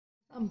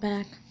I'm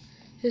back.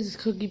 This is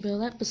Cookie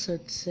Build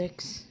episode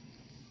 6.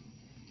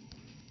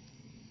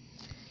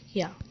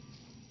 Yeah.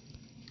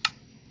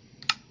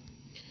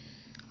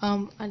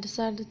 I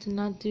decided to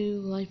not do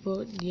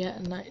Lifeboat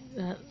yet, not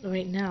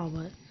right now,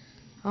 but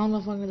I don't know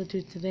if I'm gonna do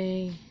it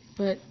today.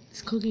 But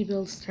it's Cookie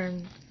Build's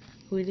turn.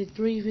 We did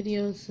 3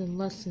 videos in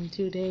less than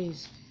 2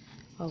 days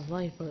of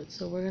Lifeboat,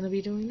 so we're gonna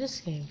be doing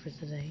this game for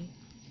today.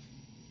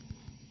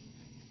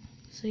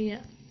 So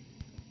yeah.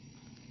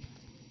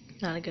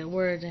 Not a good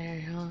word there,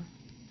 huh?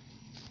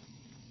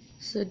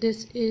 So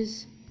this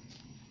is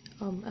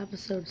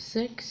episode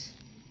 6,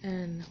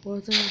 and what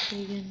was I gonna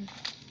say again?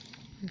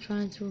 I'm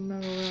trying to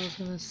remember what I was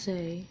gonna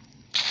say.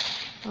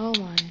 Oh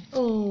my!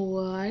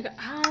 Oh,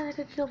 how did I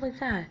get killed like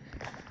that?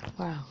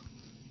 Wow.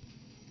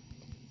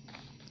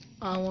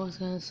 What was I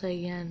gonna say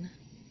again?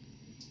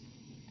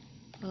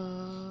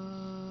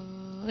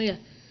 Oh yeah.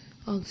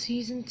 On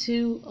season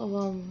 2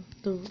 of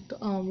the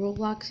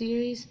Roblox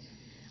series,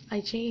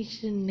 I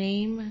changed the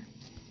name.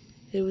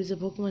 It was a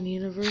Pokemon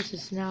Universe.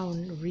 It's now a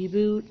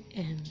reboot,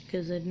 and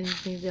because I didn't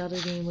think the other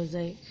game was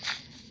like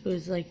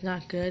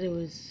not good. It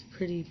was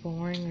pretty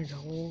boring as a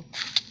whole.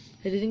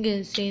 It didn't get an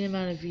insane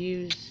amount of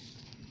views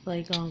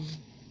like the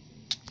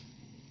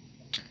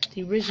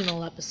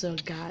original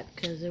episode got,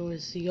 because it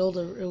was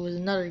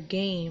another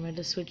game. I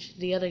just switched to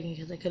the other game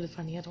because I couldn't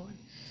find the other one.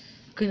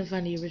 I couldn't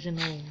find the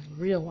original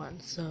real one,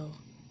 so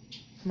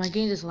my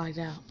game just lagged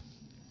out.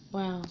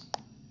 Wow.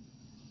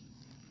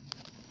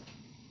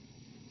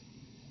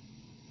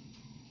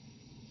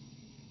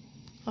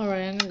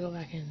 Alright, I'm gonna go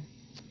back in.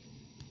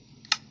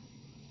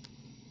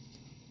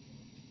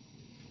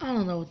 I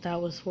don't know what that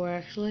was for,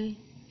 actually.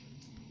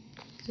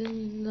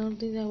 Don't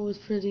think that was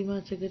pretty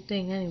much a good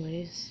thing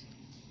anyways.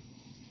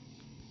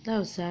 That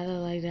was sad. I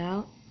lagged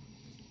out.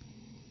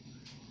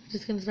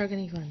 Just gonna start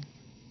getting fun.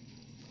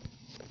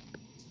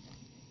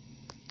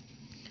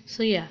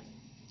 So yeah,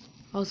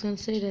 I was gonna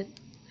say that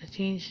I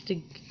changed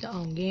the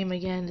game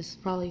again. This is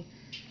probably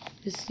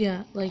just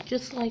like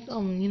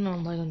you know,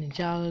 like on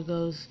Ninjago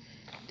goes,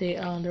 they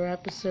their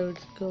episodes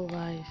go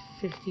by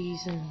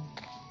 50s and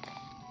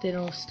they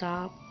don't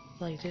stop.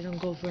 Like they don't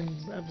go for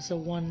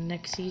episode 1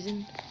 next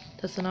season.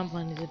 That's what I'm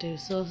planning to do.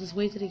 So let's just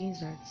wait till the game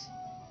starts.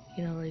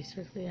 You know, already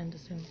starts the end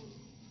soon.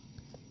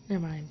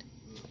 Never mind.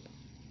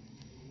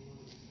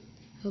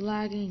 The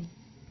lagging.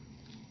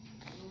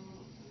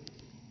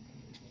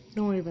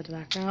 Don't worry about the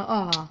background.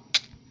 Aw,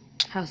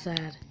 how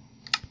sad.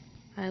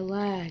 I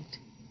lagged.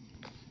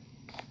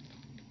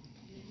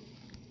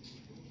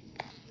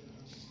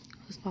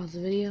 Let's pause the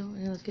video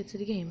and let's get to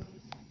the game.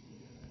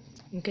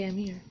 Okay, I'm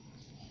here.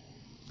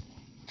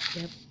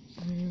 Yep.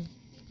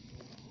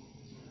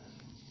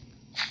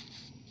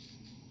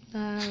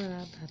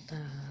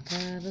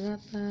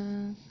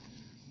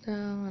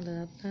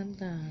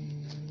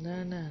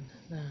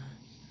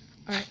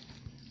 Alright.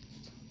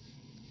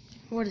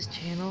 For this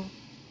channel,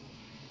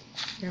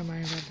 never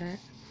mind about that.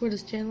 For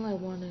this channel, I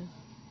want to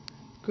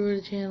grow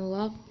the channel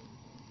up.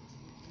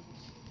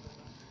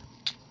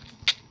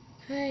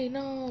 Hey,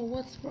 no,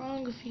 what's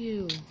wrong with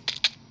you?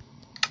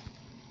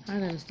 I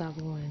gotta stop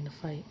going in the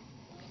fight.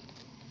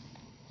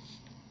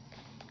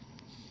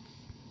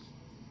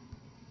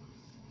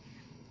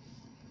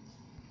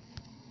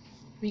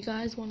 If you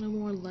guys want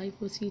more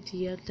Life with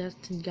CTF, that's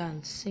got an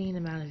insane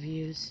amount of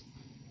views.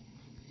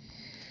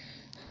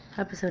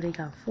 Episode 8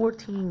 got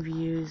 14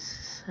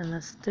 views, and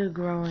that's still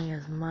growing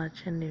as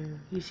much. And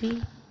you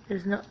see,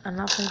 I'm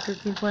not playing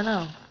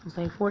 13.0. I'm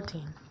playing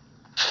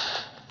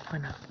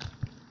 14.0.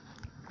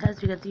 As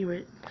you got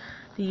the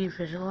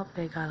official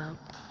update got up.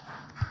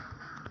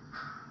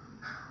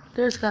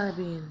 There's gotta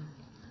be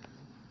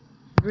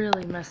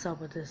really messed up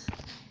with this.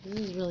 This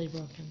is really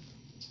broken.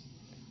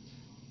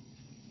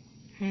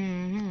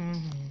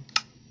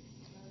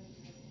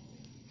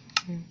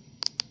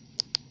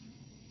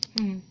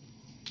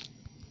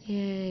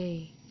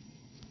 Yay.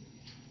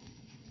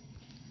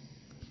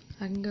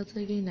 I can go to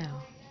the game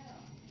now.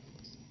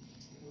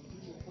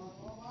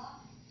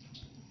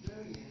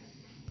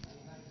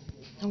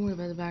 Don't worry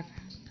about the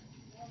background.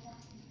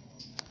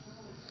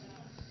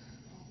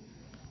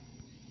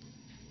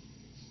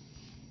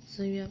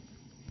 So yep.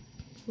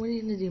 What are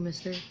you gonna do,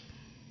 mister?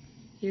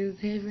 You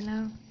okay for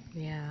now?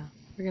 Yeah,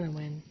 we're gonna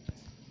win.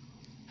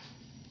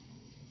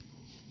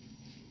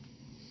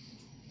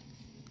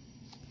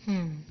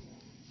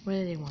 What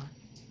do they want?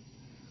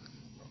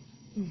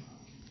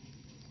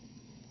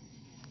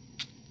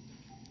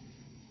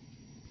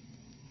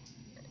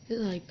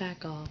 It's like,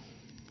 back off.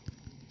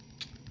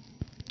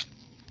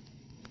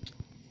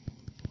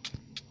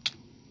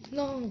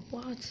 No,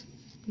 what?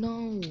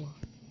 No.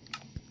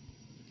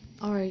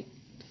 Alright,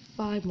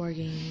 5 more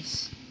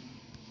games.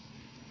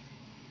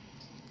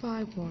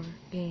 5 more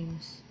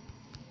games.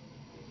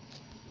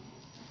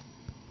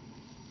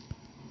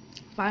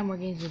 5 more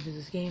games until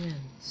this game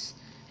ends.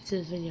 Until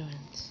this video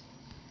ends.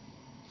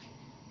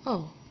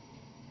 Oh.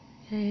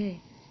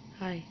 Hey.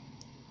 Hi.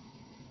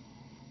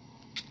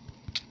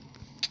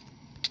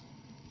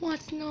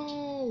 What?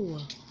 No!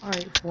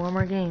 Alright, 4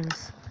 more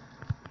games.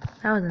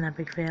 That was an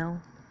epic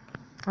fail.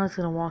 I'm just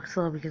gonna walk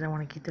slow because I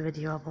want to keep the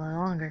video up a little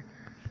longer.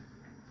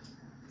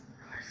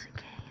 Where's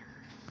the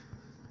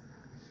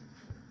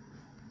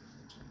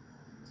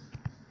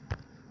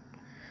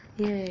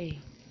game? Yay!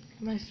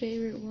 My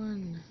favorite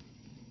one.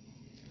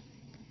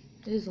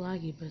 It is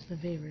laggy, but it's my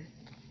favorite.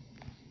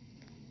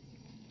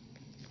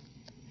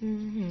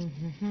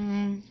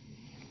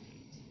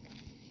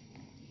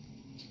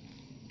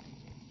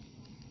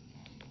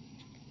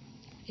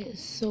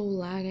 It's so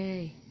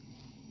laggy.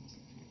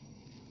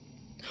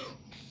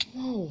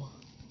 Whoa!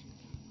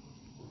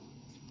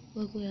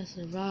 Luckily I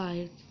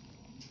survived.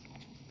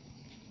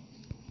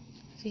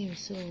 This game is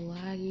so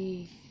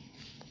laggy.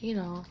 You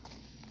know,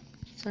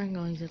 so I'm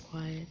going so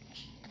quiet.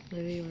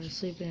 Maybe you were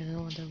sleeping and I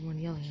don't want everyone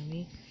yelling at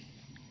me.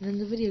 And then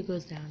the video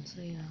goes down,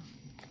 so you know.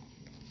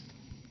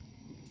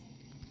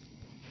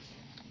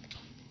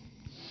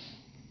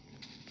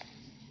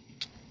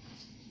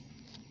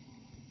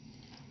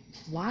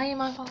 Why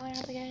am I falling out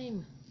of the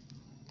game?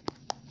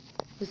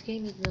 This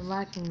game has been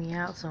locking me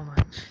out so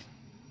much.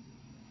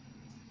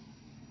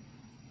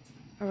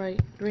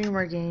 Alright, 3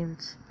 more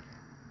games.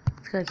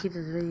 Let's gotta keep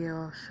this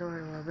video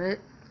short a little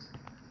bit.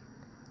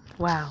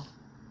 Wow.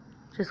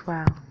 Just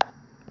wow.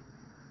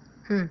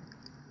 Guess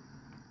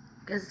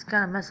it's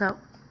gonna mess up.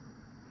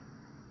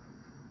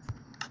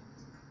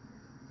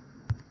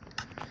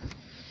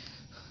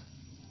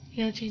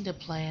 You know, change the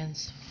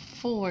plans.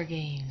 4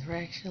 games. We're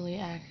actually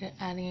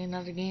adding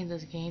another game.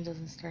 This game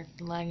doesn't start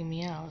lagging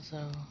me out,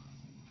 so.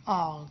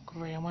 Oh,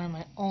 great. I wanted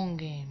my own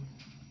game.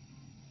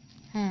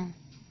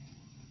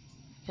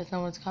 Guess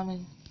no one's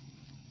coming.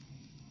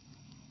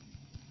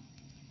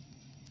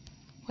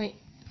 Wait,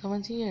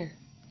 someone's here.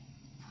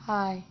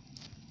 Hi.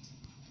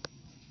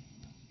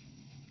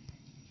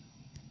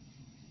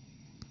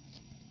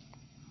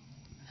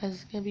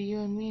 It's gonna be you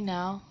and me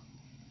now.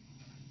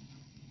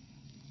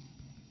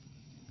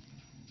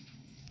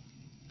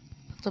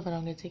 Let's hope I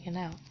don't get taken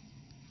out.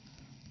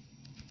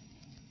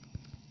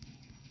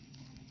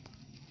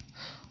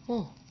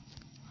 Oh,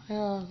 I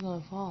thought I was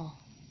gonna fall.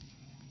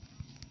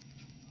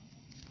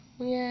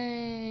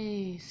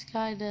 Yay!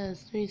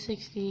 Skydust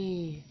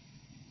 360.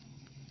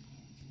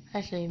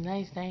 Actually,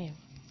 nice name.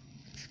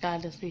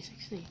 Skydust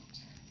 360.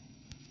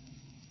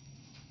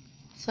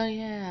 So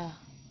yeah,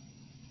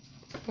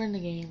 we're in the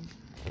game.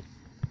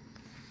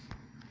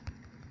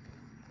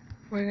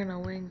 We're gonna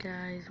win,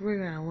 guys. We're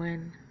gonna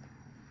win.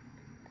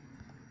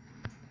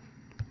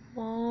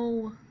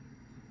 Whoa.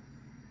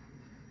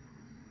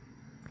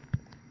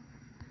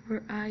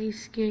 We're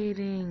ice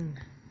skating.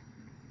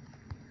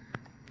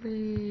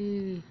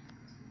 Whee.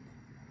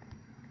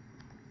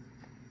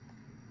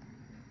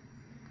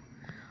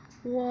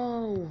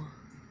 Whoa.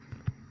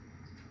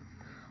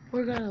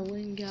 We're gonna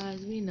win,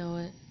 guys. We know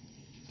it.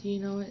 Do you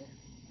know it?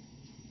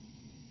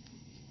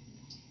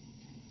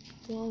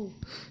 Whoa.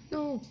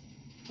 No.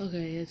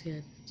 Okay, that's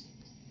good.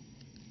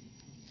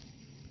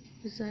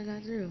 This side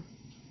got through.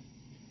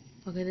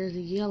 Okay, there's a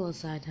yellow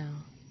side now.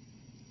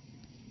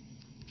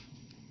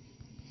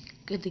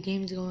 Good, the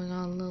game is going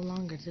on a little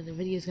longer, so the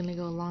video is gonna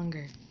go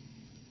longer.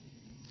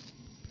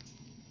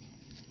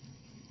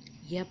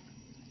 Yep.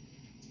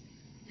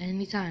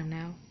 Anytime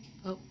now.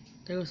 Oh,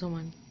 there goes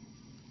someone.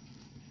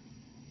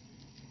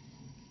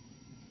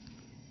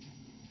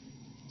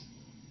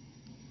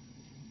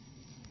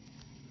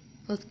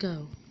 Let's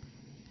go.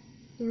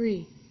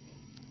 3.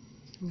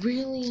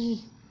 Really?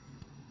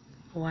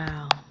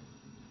 Wow.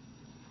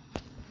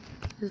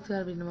 This has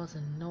gotta be the most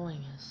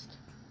annoyingest.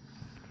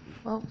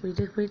 Oh, we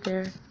just wait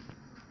there.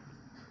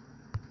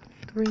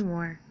 3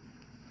 more.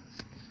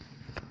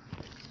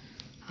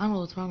 I don't know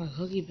what's wrong with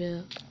Cookie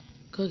Bill.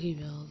 I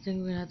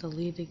think we're gonna have to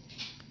leave the.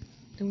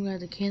 I think we're gonna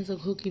have to cancel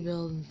Cookie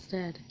Bill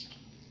instead.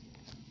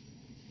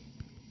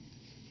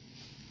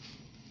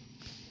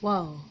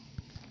 Whoa.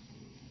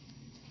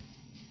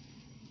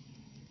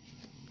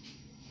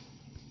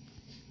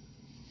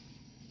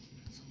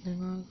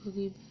 Something wrong with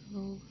Cookie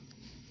Bill.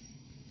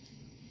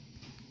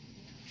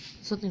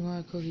 Something wrong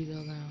with Cookie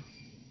Bill now.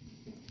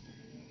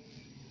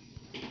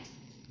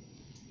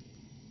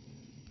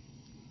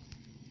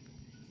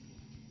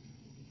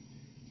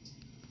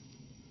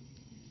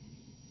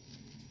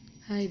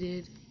 Hi,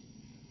 dude.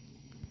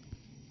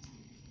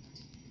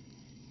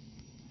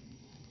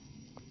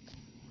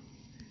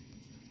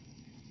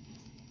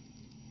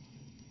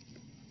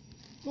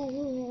 Whoa,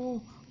 whoa,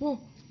 whoa, whoa.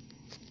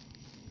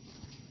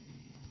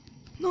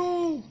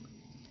 No!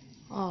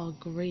 Oh,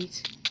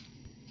 great.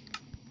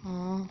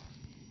 Aw.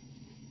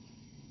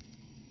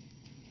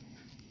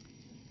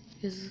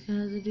 Guess it's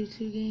gonna have to do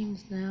 2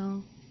 games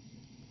now.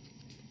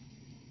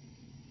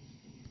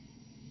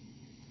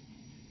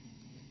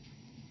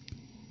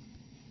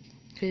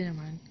 Okay, never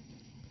mind.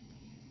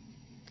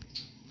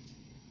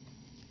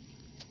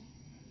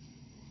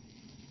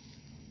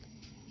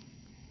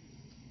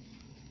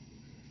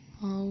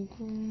 Oh,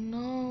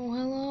 no.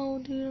 Hello,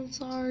 dude. I'm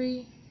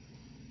sorry.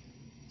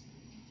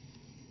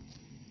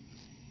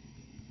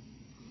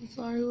 I'm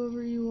sorry,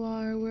 whoever you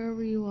are,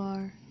 wherever you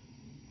are.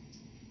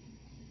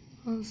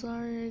 I'm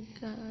sorry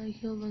I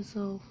killed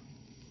myself.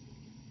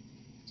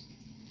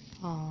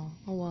 Oh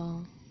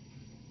well.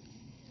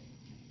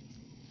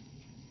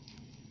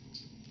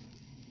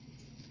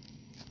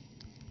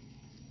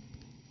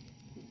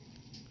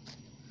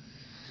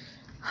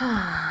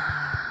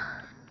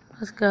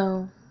 Let's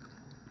go.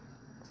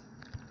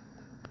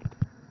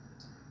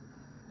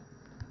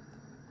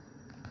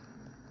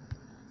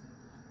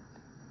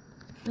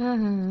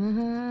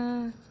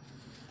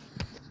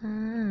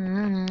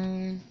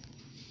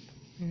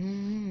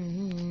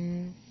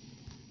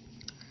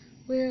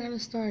 We're gonna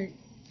start.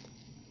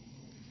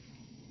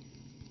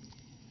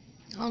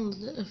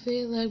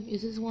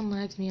 If this one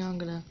lags me out, I'm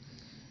gonna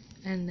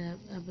end that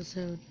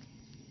episode.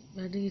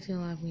 But I think it's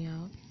gonna lag me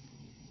out.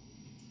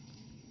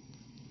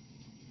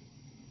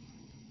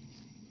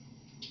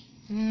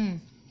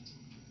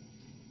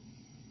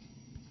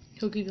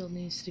 Cookie Build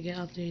needs to get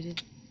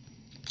updated.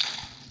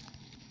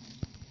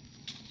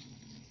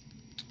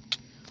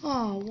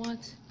 Oh,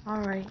 what?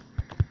 Alright.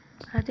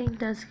 I think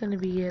that's gonna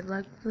be it.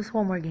 Like, just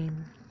one more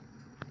game.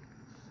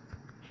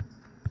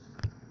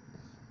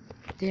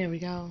 There we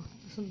go.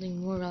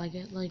 Something more like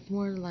it, like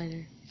more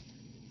lighter.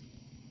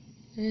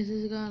 This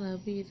is gonna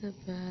be the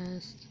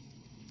best.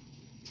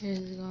 This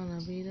is gonna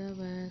be the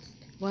best.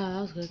 Wow,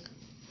 that was quick.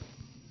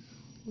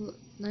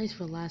 Nice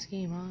for the last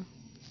game, huh?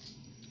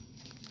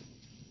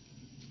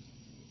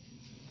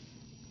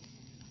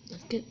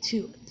 Let's get to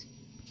it.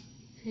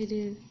 Hey,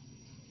 dude.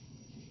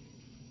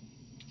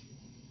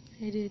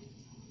 Hey, dude.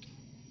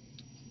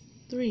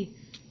 3,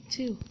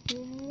 2,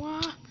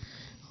 1.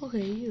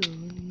 Okay, you.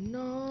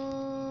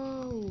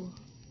 No.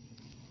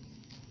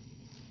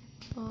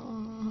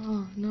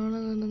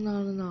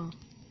 No.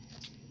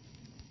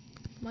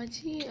 My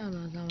team. Oh,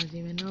 no, it's not my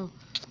team. No.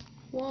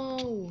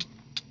 Whoa.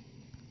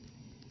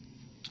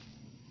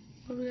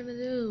 What are we gonna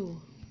do?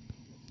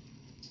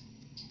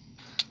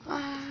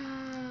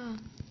 Ah.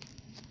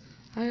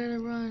 I gotta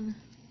run.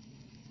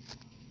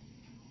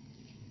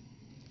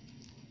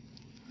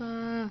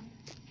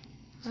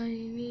 I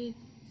need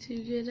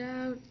to get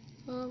out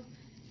of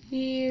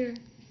here.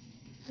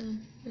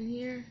 In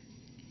here?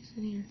 It's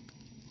in here.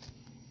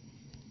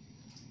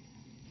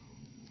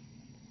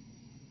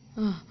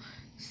 Oh,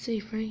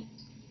 safe, right?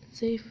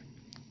 Safe.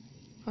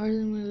 Harder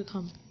than I'm gonna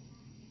come.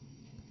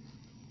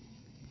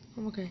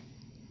 I'm okay.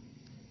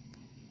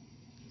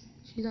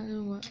 She's not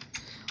doing what?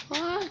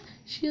 Ah!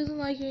 She doesn't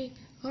like me.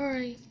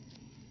 Alright.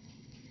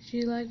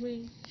 She like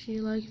me. She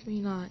likes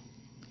me not.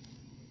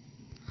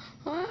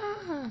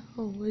 Ah!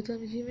 Oh, it's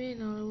not my teammate.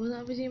 No, it was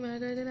not my teammate. I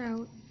got it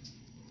out.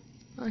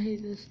 I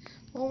hate this.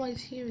 All my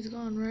team is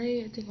gone,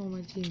 right? I think all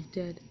my team's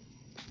dead.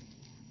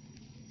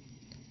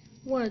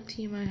 What a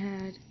team I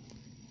had.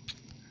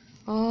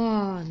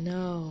 Oh,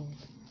 no.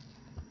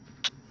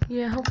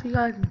 Yeah, I hope you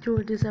guys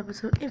enjoyed this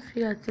episode. If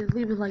you guys did,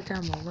 leave a like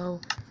down below.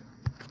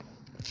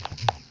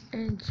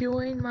 And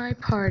join my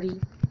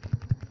party.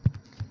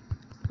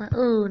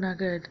 Oh, not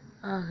good.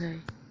 Okay.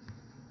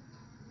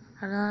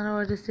 I don't know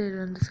what I just did.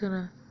 I'm just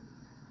gonna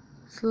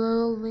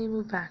slowly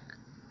move back.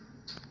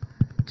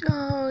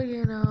 Oh,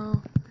 you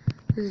know.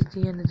 This is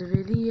the end of the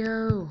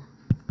video.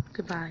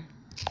 Goodbye.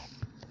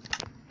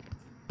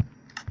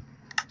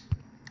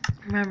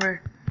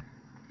 Remember,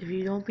 if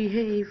you don't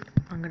behave,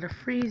 I'm gonna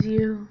freeze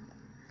you.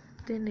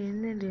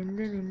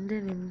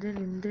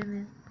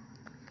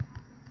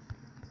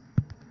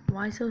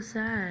 Why so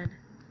sad?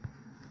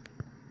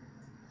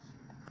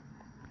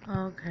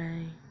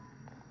 Okay.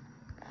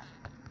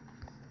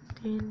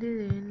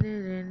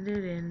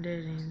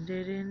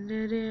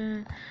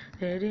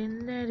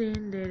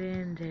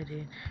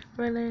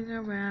 Running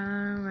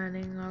around,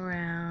 running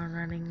around,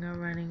 running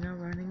around, running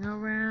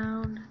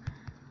around,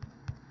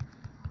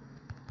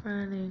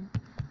 running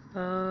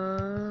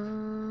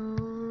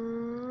around.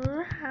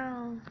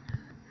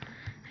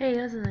 Hey,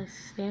 that's a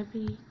nice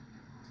stampy.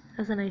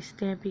 That's a nice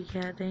stampy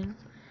cat thing.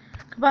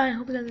 Goodbye. I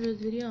hope you guys enjoyed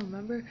this video.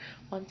 Remember,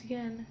 once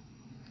again,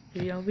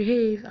 if you don't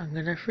behave, I'm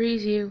gonna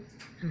freeze you,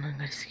 and I'm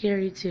gonna scare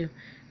you too.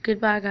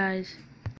 Goodbye, guys.